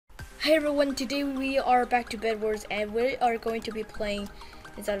Hey everyone, today we are back to Bedwars and we are going to be playing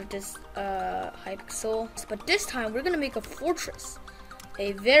inside of this hypixel. But this time we're gonna make a fortress.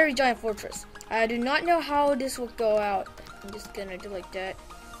 A very giant fortress. I do not know how this will go out. I'm just gonna do like that.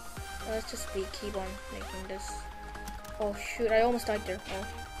 Let's just keep on making this. Oh shoot, I almost died there. Oh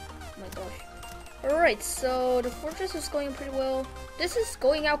my gosh. Alright, so the fortress is going pretty well. This is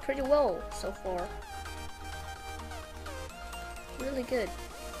going out pretty well so far. Really good.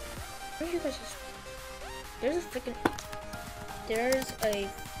 Where are you guys just... There's a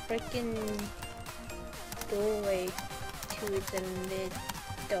freaking doorway to the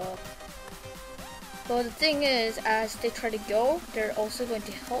middle. Well, the thing is, as they try to go, they're also going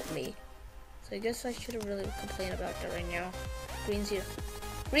to help me. So I guess I shouldn't really complain about that right now. Green's here.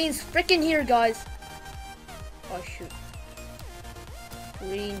 Green's freaking here, guys! Oh shoot.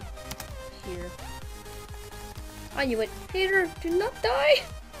 Green here. I knew it. Peter, do not die!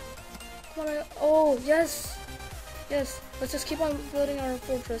 Come on, oh, yes! Yes, let's just keep on building our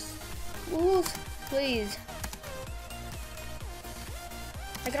fortress. Ooh, please.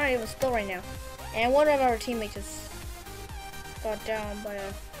 I can't even spell right now. And one of our teammates just got down by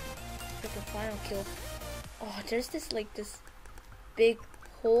a freaking final kill. Oh, there's this big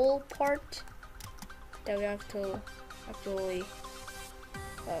hole part that we have to actually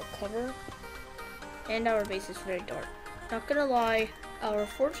cover. And our base is very dark. Not gonna lie, our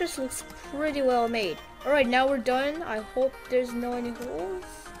fortress looks pretty well made. Alright, now we're done. I hope there's no any holes.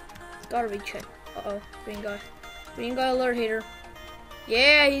 Gotta be checked. Uh-oh, green guy. Green guy alert, hater.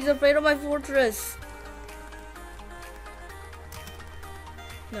 Yeah, he's afraid of my fortress.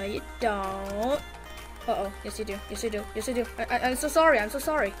 No, you don't. Uh-oh, yes you do. Yes you do. Yes you do. I'm so sorry. I'm so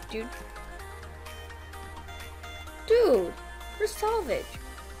sorry, dude. Dude, we're salvage.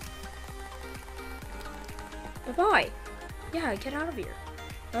 Bye-bye. Yeah, get out of here.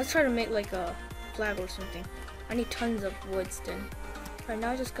 Now let's try to make like a flag or something. I need tons of woods then. Right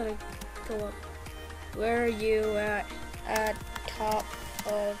now I just gotta go up. Where are you at? At top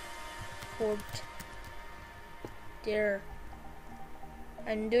of fort. There.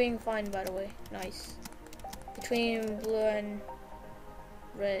 I'm doing fine, by the way. Nice. Between blue and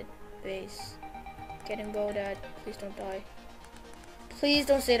red base. Get him go, Dad. Please don't die. Please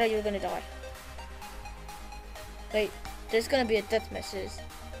don't say that you're gonna die. Wait, there's gonna be a death message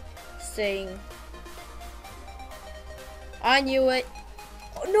saying, I knew it.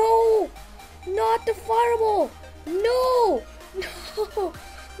 Oh, no! Not the fireball! No! No!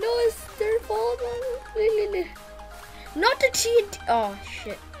 No, it's their fault. Not the TNT. Oh,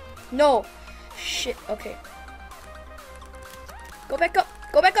 shit. No. Shit, okay. Go back up.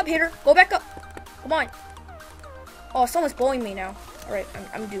 Go back up, hater. Go back up. Come on. Oh, someone's blowing me now. Alright,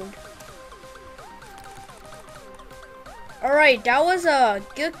 I'm doomed. Alright, that was a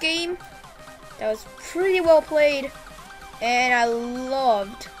good game. That was pretty well played. And I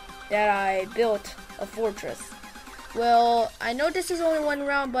loved that I built a fortress. Well, I know this is only one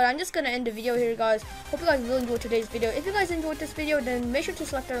round, but I'm just gonna end the video here, guys. Hope you guys really enjoyed today's video. If you guys enjoyed this video, then make sure to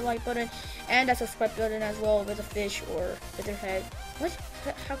select that like button and that subscribe button as well, with a fish or with your head. What?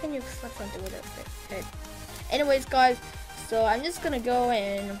 How can you select something with a head? Anyways, guys, so I'm just gonna go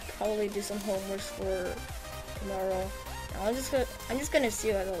and probably do some homework for tomorrow. I'm just gonna see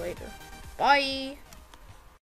you guys later. Bye.